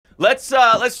Let's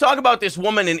talk about this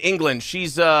woman in England.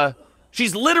 She's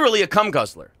literally a cum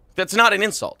guzzler. That's not an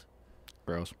insult.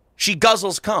 Gross. She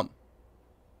guzzles cum.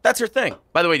 That's her thing.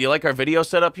 By the way, do you like our video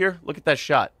setup here? Look at that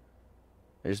shot.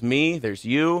 There's me, there's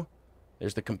you,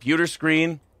 there's the computer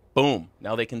screen. Boom.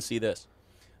 Now they can see this.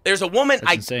 There's a woman.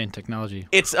 That's insane technology.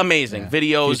 It's amazing. Yeah.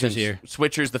 Videos Future's and here.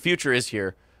 switchers. The future is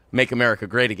here. Make America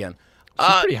great again.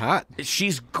 She's pretty hot.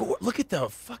 Look at the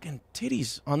fucking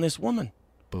titties on this woman.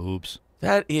 Boobs.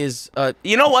 That is,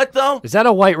 you know what though? Is that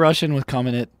a white Russian with cum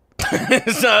in it?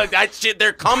 That shit,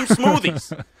 they're cum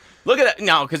smoothies. Look at that.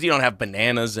 No, because you don't have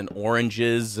bananas and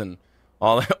oranges and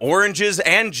all that. Oranges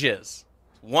and jizz.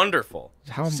 Wonderful.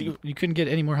 You couldn't get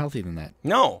any more healthy than that.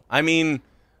 No, I mean,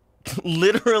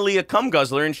 literally a cum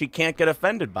guzzler, and she can't get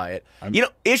offended by it.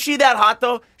 Is she that hot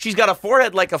though? She's got a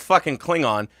forehead like a fucking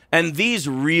Klingon, and these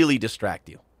really distract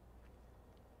you.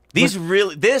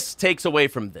 This takes away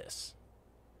from this.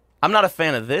 I'm not a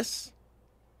fan of this.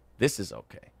 This is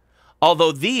okay.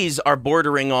 Although these are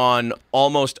bordering on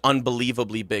almost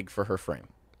unbelievably big for her frame.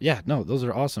 Yeah, no, those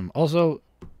are awesome. Also,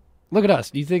 look at us.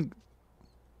 Do you think...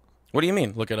 What do you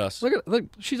mean, look at us? Look,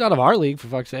 she's out of our league, for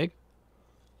fuck's sake.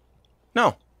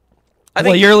 No.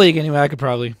 Well, your league anyway, I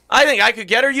think I could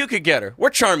get her, you could get her. We're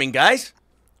charming guys.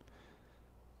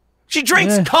 She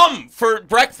drinks cum for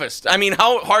breakfast. I mean,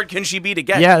 how hard can she be to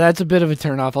get? Yeah, that's a bit of a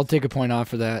turnoff. I'll take a point off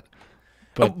for that.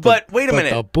 But wait a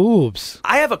minute. The boobs.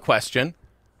 I have a question.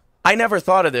 I never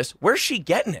thought of this. Where's she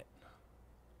getting it?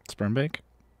 Sperm bank?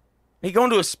 Are you going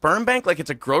to a sperm bank like it's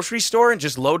a grocery store and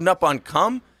just loading up on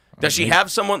cum? Does she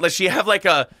have someone? Does she have like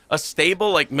a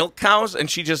stable like milk cows and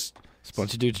she just... Just a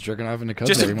bunch of dudes jerking off in the cups.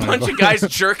 Just a bunch of guys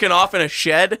jerking off in a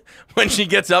shed when she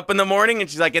gets up in the morning and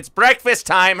she's like, it's breakfast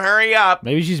time, hurry up.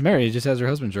 Maybe she's married. Just has her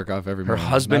husband jerk off every morning. Her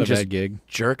husband Not a just bad gig.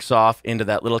 jerks off into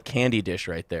that little candy dish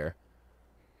right there.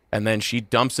 And then she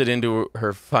dumps it into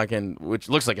her fucking, which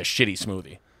looks like a shitty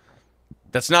smoothie.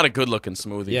 That's not a good-looking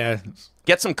smoothie. Yeah.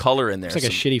 Get some color in there. It's like a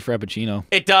shitty frappuccino.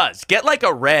 It does. Get like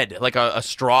a red, like a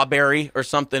strawberry or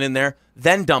something in there,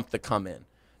 then dump the cum in.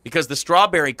 Because the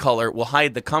strawberry color will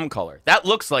hide the cum color. That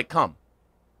looks like cum.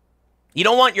 You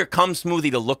don't want your cum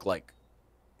smoothie to look like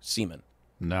semen.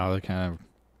 No, they kind of...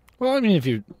 Well, I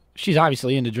mean, she's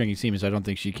obviously into drinking semen, so I don't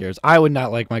think she cares. I would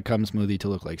not like my cum smoothie to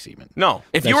look like semen. No.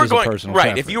 If you were going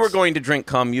if you were going to drink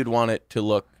cum, you'd want it to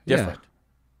look different.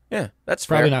 Yeah, that's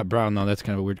probably fair. not brown though. That's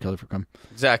kind of a weird color for cum.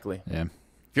 Exactly. Yeah.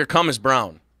 If your cum is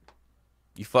brown,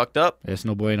 you fucked up. Es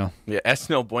no bueno. Yeah, es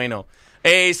no bueno.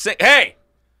 Hey,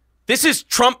 this is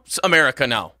Trump's America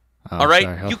now. All right,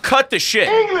 sorry. you cut the shit.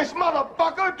 English,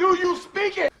 motherfucker, do you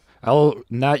speak it? I'll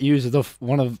not use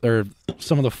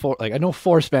some of the four. Like I know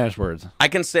 4 Spanish words. I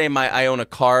can say I own a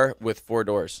car with 4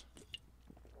 doors.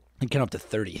 I can count up to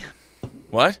 30.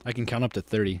 What? I can count up to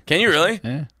 30. Can you really?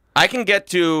 Yeah. I can get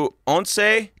to once.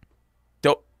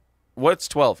 What's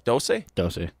 12? Doce?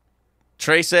 Doce.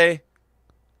 Trece?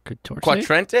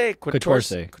 Quattrente?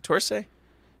 Quatorce?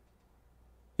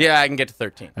 Yeah, I can get to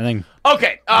 13. I think.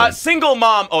 Okay, single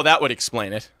mom. Oh, that would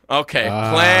explain it. Okay,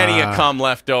 plenty of cum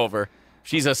left over.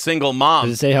 She's a single mom.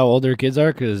 Does it say how old her kids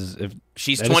are? Because if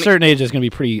she's at 20, a certain age, it's going to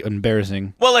be pretty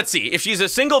embarrassing. Well, let's see. If she's a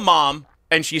single mom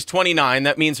and she's 29,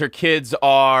 that means her kids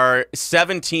are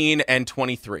 17 and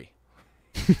 23.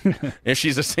 If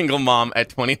she's a single mom at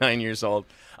 29 years old.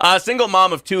 A single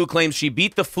mom of 2 claims she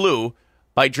beat the flu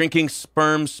by drinking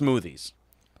sperm smoothies.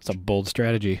 It's a bold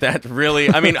strategy. That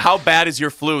really, I mean, how bad is your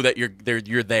flu that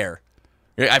you're there?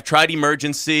 I've tried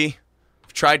emergency.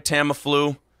 I've tried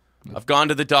Tamiflu. I've gone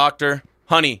to the doctor.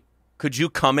 Honey, could you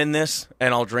come in this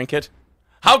and I'll drink it?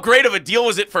 How great of a deal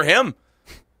was it for him?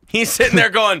 He's sitting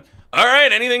there going, all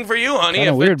right, anything for you, honey. Kind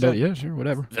of weird, but yeah, sure,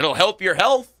 whatever. It'll help your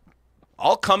health.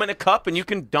 I'll come in a cup and you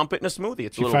can dump it in a smoothie.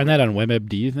 Did you find that on WebMD,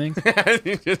 do you think?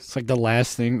 It's like the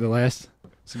last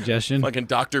suggestion. Like in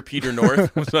Dr. Peter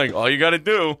North. It's like, all you got to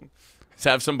do is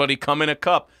have somebody come in a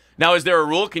cup. Now, is there a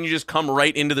rule? Can you just come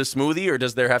right into the smoothie, or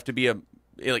does there have to be in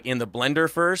the blender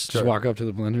first? Just walk up to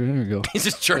the blender. There you go. He's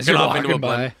just jerking off into a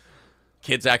blender.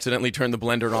 Kids accidentally turn the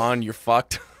blender on. You're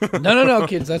fucked. No,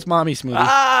 kids. That's mommy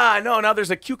smoothie. No, now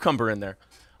there's a cucumber in there.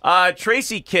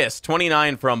 Tracy Kiss,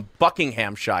 29, from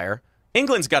Buckinghamshire.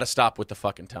 England's got to stop with the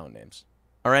fucking town names.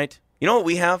 All right? You know what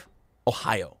we have?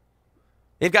 Ohio.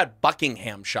 They've got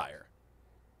Buckinghamshire.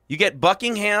 You get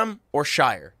Buckingham or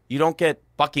Shire. You don't get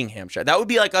Buckinghamshire. That would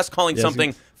be like us calling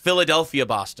something Philadelphia,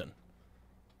 Boston.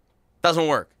 Doesn't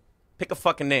work. Pick a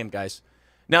fucking name, guys.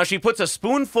 Now, she puts a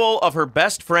spoonful of her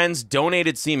best friend's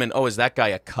donated semen. Oh, is that guy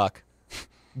a cuck?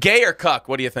 Gay or cuck?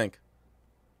 What do you think?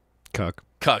 Cuck.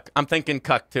 Cuck. I'm thinking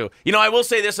cuck, too. You know, I will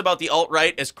say this about the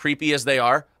alt-right, as creepy as they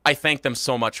are, I thank them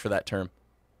so much for that term.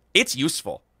 It's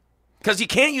useful. Because you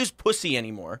can't use pussy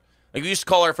anymore. Like, we used to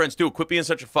call our friends, dude, quit being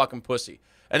such a fucking pussy.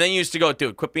 And then you used to go,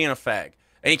 dude, quit being a fag.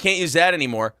 And you can't use that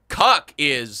anymore. Cuck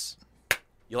is,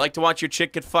 you like to watch your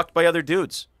chick get fucked by other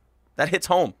dudes. That hits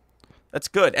home. That's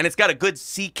good. And it's got a good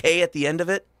CK at the end of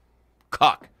it.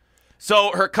 Cuck.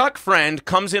 So her cuck friend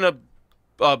comes in I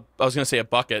was going to say a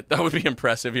bucket. That would be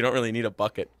impressive. You don't really need a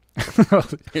bucket.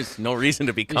 There's no reason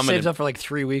to be coming. He saves up for like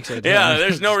 3 weeks. Yeah,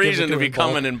 there's no reason to be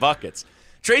coming in buckets.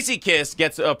 Tracy Kiss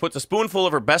puts a spoonful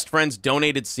of her best friend's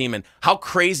donated semen. How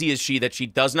crazy is she that she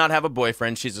does not have a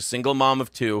boyfriend? She's a single mom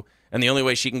of 2, and the only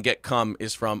way she can get cum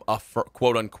is from a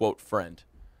quote-unquote friend.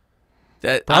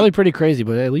 Probably pretty crazy,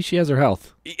 but at least she has her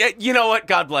health. You know what?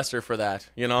 God bless her for that,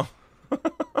 you know?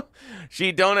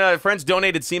 Friends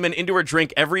donated semen into her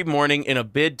drink every morning in a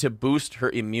bid to boost her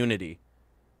immunity.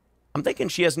 I'm thinking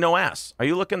she has no ass. Are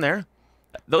you looking there?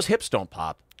 Those hips don't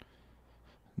pop.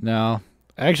 No.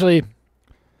 Actually,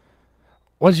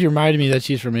 once you reminded me that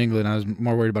she's from England, I was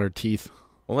more worried about her teeth.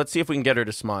 Well, let's see if we can get her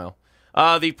to smile.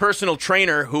 The personal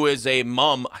trainer, who is a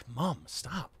mom,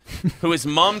 stop, who is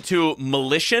mom to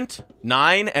Malicient,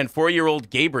 9, and 4-year-old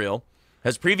Gabriel,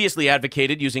 has previously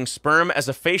advocated using sperm as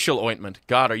a facial ointment.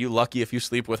 God, are you lucky if you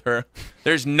sleep with her?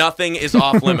 There's nothing is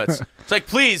off limits. It's like,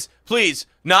 please,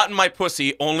 not in my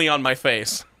pussy, only on my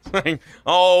face.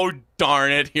 Oh,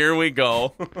 darn it, here we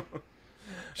go.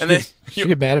 And then she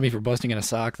get mad at me for busting in a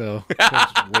sock, though.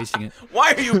 Just wasting it.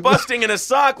 Why are you busting in a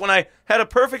sock when I had a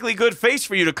perfectly good face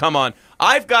for you to come on?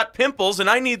 I've got pimples, and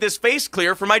I need this face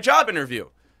clear for my job interview.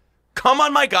 Come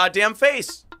on my goddamn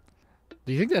face.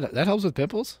 Do you think that helps with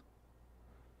pimples?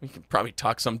 You can probably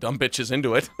talk some dumb bitches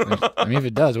into it. I mean, if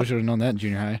it does, we should have known that in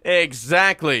junior high.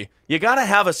 Exactly. You got to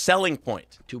have a selling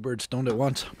point. 2 birds stoned at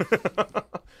once.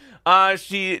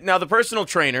 Now, the personal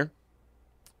trainer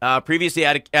previously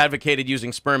advocated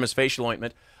using sperm as facial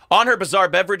ointment. On her bizarre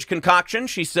beverage concoction,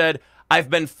 she said, I've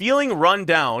been feeling run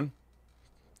down.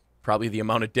 Probably the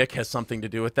amount of dick has something to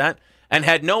do with that. And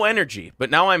had no energy. But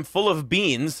now I'm full of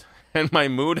beans, and my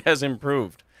mood has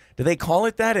improved. Do they call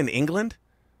it that in England?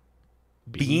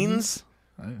 Beans?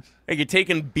 Like you're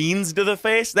taking beans to the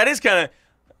face? That is kind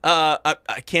of...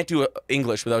 I can't do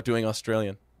English without doing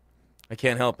Australian. I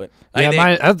can't help it.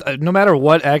 Yeah, no matter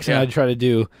what accent I try to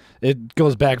do, it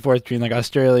goes back and forth between like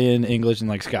Australian, English, and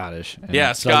like Scottish. And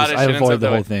yeah, so Scottish. I avoid the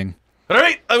whole thing.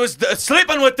 Right, I was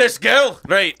sleeping with this girl,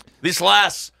 right, this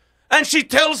lass, and she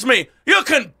tells me, you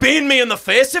can bean me in the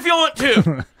face if you want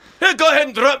to. Here, go ahead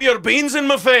and drop your beans in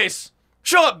my face.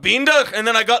 Shut up, beaned her, and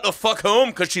then I got the fuck home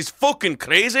because she's fucking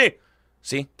crazy.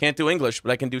 See, can't do English,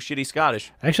 but I can do shitty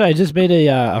Scottish. Actually, I just made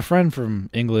a friend from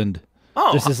England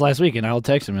just this Oh, last week, and I'll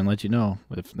text him and let you know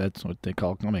if that's what they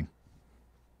call coming.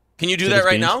 can you do So that just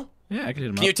right beans? now? Yeah, I can hit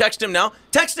him Can up. you text him now?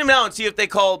 Text him now and see if they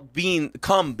call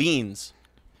cum beans.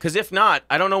 Because if not,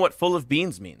 I don't know what full of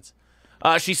beans means.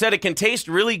 She said it can taste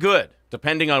really good,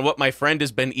 depending on what my friend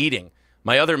has been eating.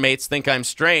 My other mates think I'm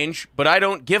strange, but I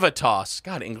don't give a toss.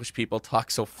 God, English people talk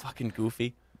so fucking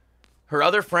goofy. Her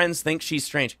other friends think she's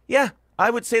strange. Yeah, I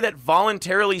would say that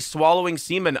voluntarily swallowing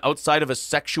semen outside of a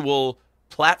sexual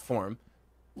platform,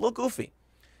 a little goofy.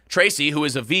 Tracy, who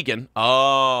is a vegan,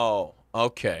 oh,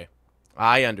 okay,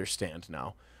 I understand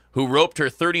now, who roped her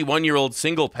 31-year-old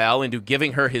single pal into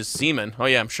giving her his semen. Oh,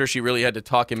 yeah, I'm sure she really had to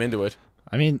talk him into it.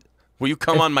 I mean, Will you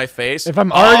come on my face? if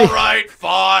I'm already- All right,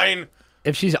 fine.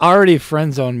 if she's already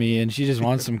friend zoned me and she just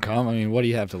wants some cum, I mean, what do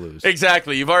you have to lose?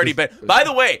 Exactly. You've already been. By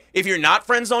the way, if you're not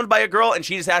friend zoned by a girl and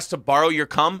she just has to borrow your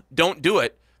cum, don't do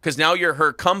it, because now you're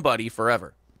her cum buddy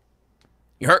forever.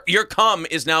 Your cum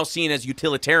is now seen as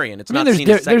utilitarian. It's not seen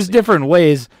as sexy. There's different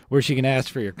ways where she can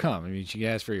ask for your cum. I mean, she can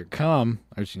ask for your cum,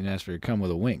 or she can ask for your cum with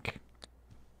a wink.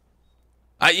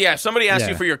 Yeah, if somebody asks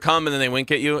Yeah. you for your cum and then they wink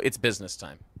at you, it's business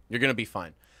time. You're going to be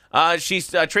fine.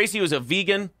 Tracy was a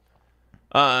vegan.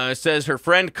 Says her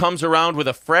friend comes around with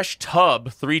a fresh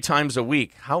tub 3 times a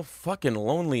week. How fucking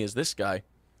lonely is this guy?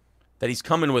 That he's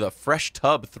coming with a fresh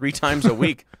tub 3 times a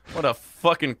week. What a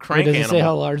fucking crank Wait, does it animal. say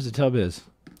how large the tub is?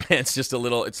 It's just a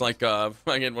little, it's like,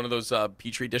 again, one of those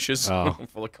Petri dishes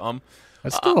full of cum.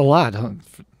 That's still a lot.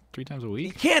 3 times a You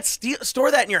week? can't store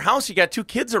that in your house. You got 2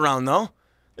 kids around, though.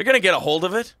 They're going to get a hold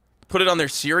of it. Put it on their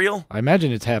cereal. I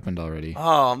imagine it's happened already.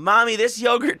 Oh, Mommy, this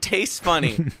yogurt tastes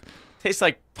funny. Tastes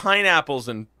like pineapples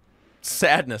and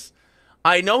sadness.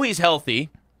 I know he's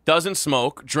healthy, doesn't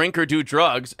smoke, drink, or do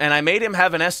drugs, and I made him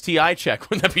have an STI check.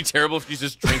 Wouldn't that be terrible if she's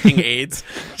just drinking AIDS?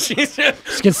 She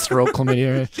gets throat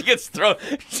chlamydia. She gets throat.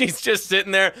 She's just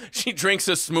sitting there. She drinks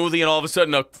a smoothie, and all of a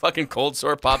sudden, a fucking cold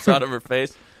sore pops out of her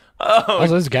face. Oh,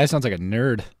 Also, this guy sounds like a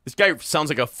nerd. this guy sounds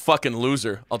like a fucking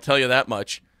loser. I'll tell you that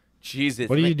much. Jesus.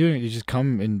 What are you doing? You just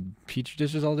come in petri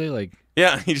dishes all day? Like,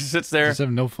 Yeah, he just sits there just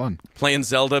have no fun. playing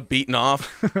Zelda, beating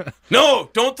off. No,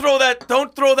 don't throw that.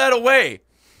 Don't throw that away.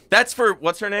 That's for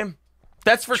what's her name?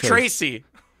 That's for Tracy.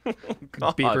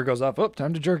 God. Beeper goes off. Oh,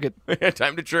 time to jerk it.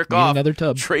 Time to jerk Need off. another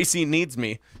tub. Tracy needs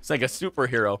me. It's like a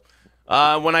superhero.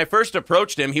 When I first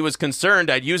approached him, he was concerned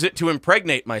I'd use it to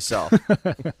impregnate myself.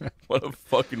 What a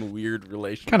fucking weird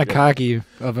relationship. Kind of cocky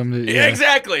of him. Yeah,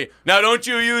 exactly. Now, don't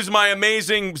you use my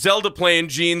amazing Zelda playing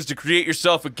genes to create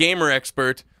yourself a gamer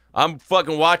expert. I'm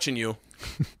fucking watching you.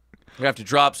 You have to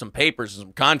drop some papers and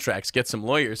some contracts, get some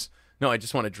lawyers. No, I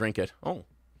just want to drink it. Oh.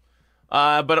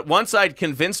 But once I'd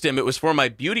convinced him it was for my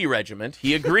beauty regimen,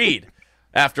 he agreed.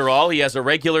 After all, he has a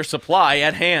regular supply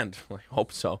at hand. I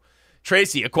hope so.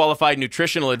 Tracy, a qualified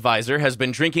nutritional advisor, has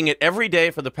been drinking it every day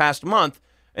for the past month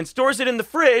and stores it in the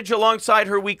fridge alongside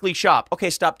her weekly shop. Okay,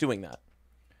 stop doing that.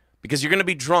 Because you're going to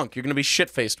be drunk. You're going to be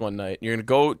shit-faced one night. You're going to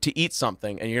go to eat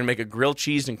something, and you're going to make a grilled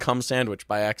cheese and cum sandwich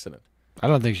by accident. I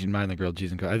don't think she'd mind the grilled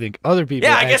cheese and cum. I think other people.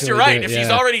 Yeah, I guess you're right. do it, If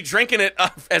she's already drinking it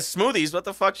as smoothies, what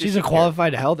the fuck? She's a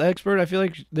qualified health expert. I feel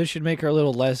like this should make her a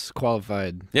little less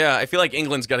qualified. Yeah, I feel like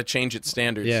England's got to change its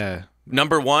standards. Yeah.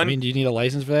 Number one. I mean, do you need a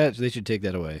license for that? So they should take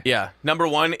that away. Yeah. Number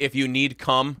one, if you need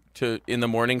cum in the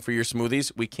morning for your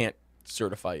smoothies, we can't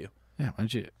certify you. Yeah, why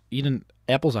don't you eat an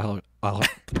apples are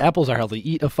apples are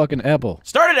healthy. Eat a fucking apple.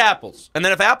 Start at apples, and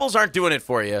then if apples aren't doing it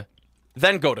for you,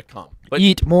 then go to cum. But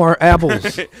Eat more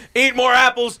apples. eat more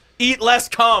apples, eat less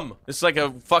cum. It's like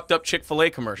a fucked up Chick-fil-A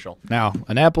commercial. Now,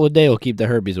 an apple a day will keep the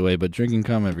herpes away, but drinking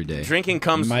cum every day Drinking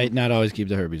cum might not always keep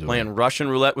the herpes away. playing Russian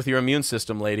roulette with your immune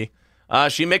system, lady.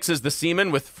 She mixes the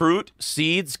semen with fruit,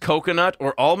 seeds, coconut,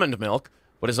 or almond milk,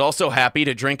 but is also happy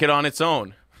to drink it on its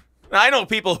own. I know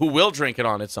people who will drink it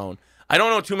on its own. I don't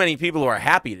know too many people who are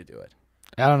happy to do it.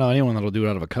 I don't know anyone that'll do it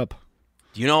out of a cup.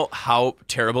 Do you know how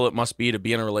terrible it must be to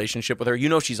be in a relationship with her? You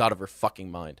know she's out of her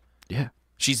fucking mind. Yeah.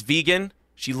 She's vegan,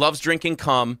 she loves drinking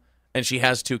cum, and she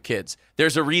has 2 kids.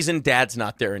 There's a reason Dad's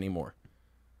not there anymore.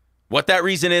 What that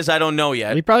reason is, I don't know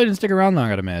yet. He probably didn't stick around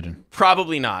long, I'd imagine.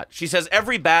 Probably not. She says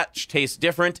every batch tastes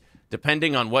different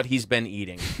depending on what he's been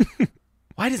eating.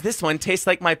 Why does this one taste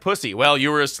like my pussy? Well,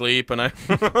 you were asleep, and I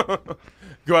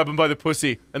grab him by the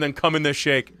pussy and then come in the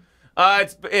shake.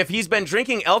 If he's been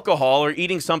drinking alcohol or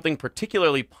eating something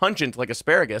particularly pungent like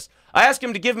asparagus, I ask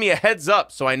him to give me a heads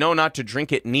up so I know not to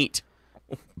drink it neat.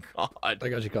 Oh, God.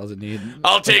 Like how she calls it neat.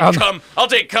 I'll take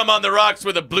cum on the rocks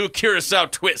with a blue curacao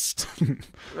twist.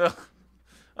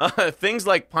 Things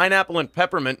like pineapple and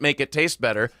peppermint make it taste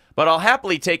better, but I'll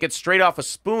happily take it straight off a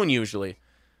spoon usually.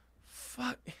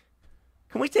 Fuck.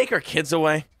 Can we take our kids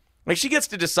away? Like, she gets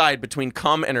to decide between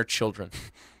cum and her children.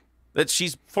 That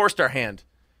she's forced our hand.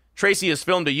 Tracy has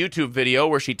filmed a YouTube video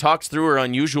where she talks through her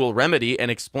unusual remedy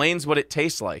and explains what it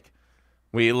tastes like.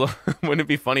 Wouldn't it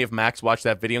be funny if Max watched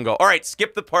that video and go, all right,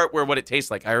 skip the part where what it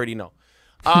tastes like. I already know.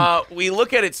 We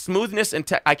look at its smoothness and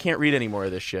I can't read any more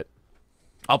of this shit.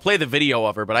 I'll play the video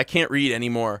of her, but I can't read any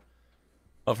more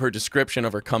of her description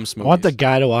of her cum smoothies. I want the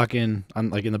guy to walk in on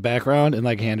like in the background and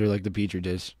like hand her like the petri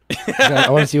dish. I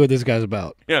want to see what this guy's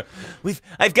about. Yeah,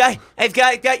 I've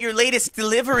got your latest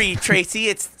delivery, Tracy.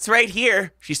 It's right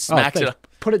here. She smacks it up.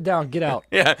 Put it down. Get out.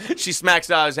 Yeah, she smacks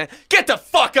it out of his hand. Get the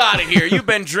fuck out of here. You've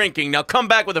been drinking. Now come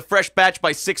back with a fresh batch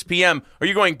by 6 p.m. or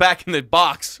you're going back in the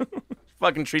box.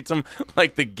 Fucking treats him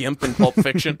like the gimp in Pulp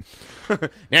Fiction.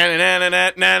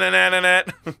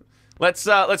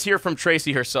 Let's hear from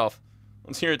Tracy herself.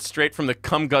 Let's hear it straight from the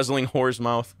cum-guzzling whore's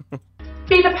mouth.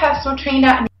 Being a personal trainer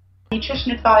and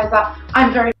nutrition advisor,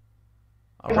 I'm very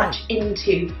much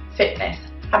into fitness,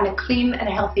 having a clean and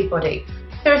healthy body.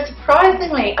 There are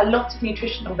surprisingly a lot of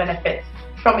nutritional benefits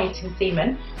from eating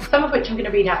semen, some of which I'm going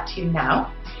to read out to you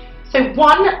now. So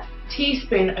 1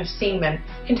 teaspoon of semen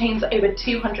contains over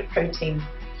 200 proteins.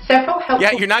 Several helpful...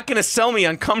 Yeah, you're not going to sell me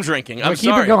on cum drinking. I'm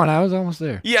sorry. Keep it going. I was almost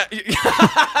there. Yeah.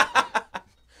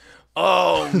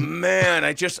 Oh, man.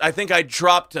 I think I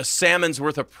dropped a salmon's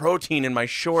worth of protein in my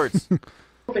shorts.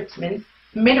 Vitamins,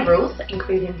 minerals,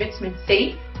 including vitamin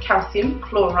C, calcium,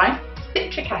 chloride,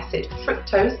 citric acid,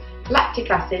 fructose, lactic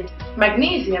acid,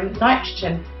 magnesium,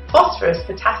 nitrogen, phosphorus,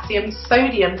 potassium,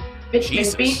 sodium, vitamin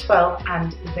B12,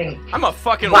 and zinc. I'm a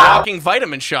fucking walking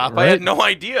vitamin shop. Right? I had no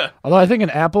idea. Although I think an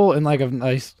apple and like a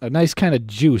nice kind of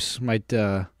juice might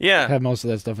have most of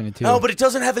that stuff in it too. Oh, but it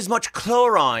doesn't have as much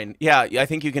chlorine. Yeah, I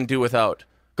think you can do without.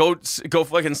 Go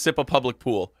fucking sip a public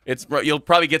pool. You'll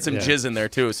probably get some jizz in there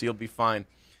too, so you'll be fine.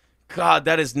 God,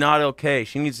 that is not okay.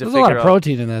 She needs to figure out. There's a lot of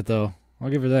protein in that though. I'll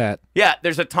give her that. Yeah,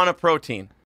 there's a ton of protein.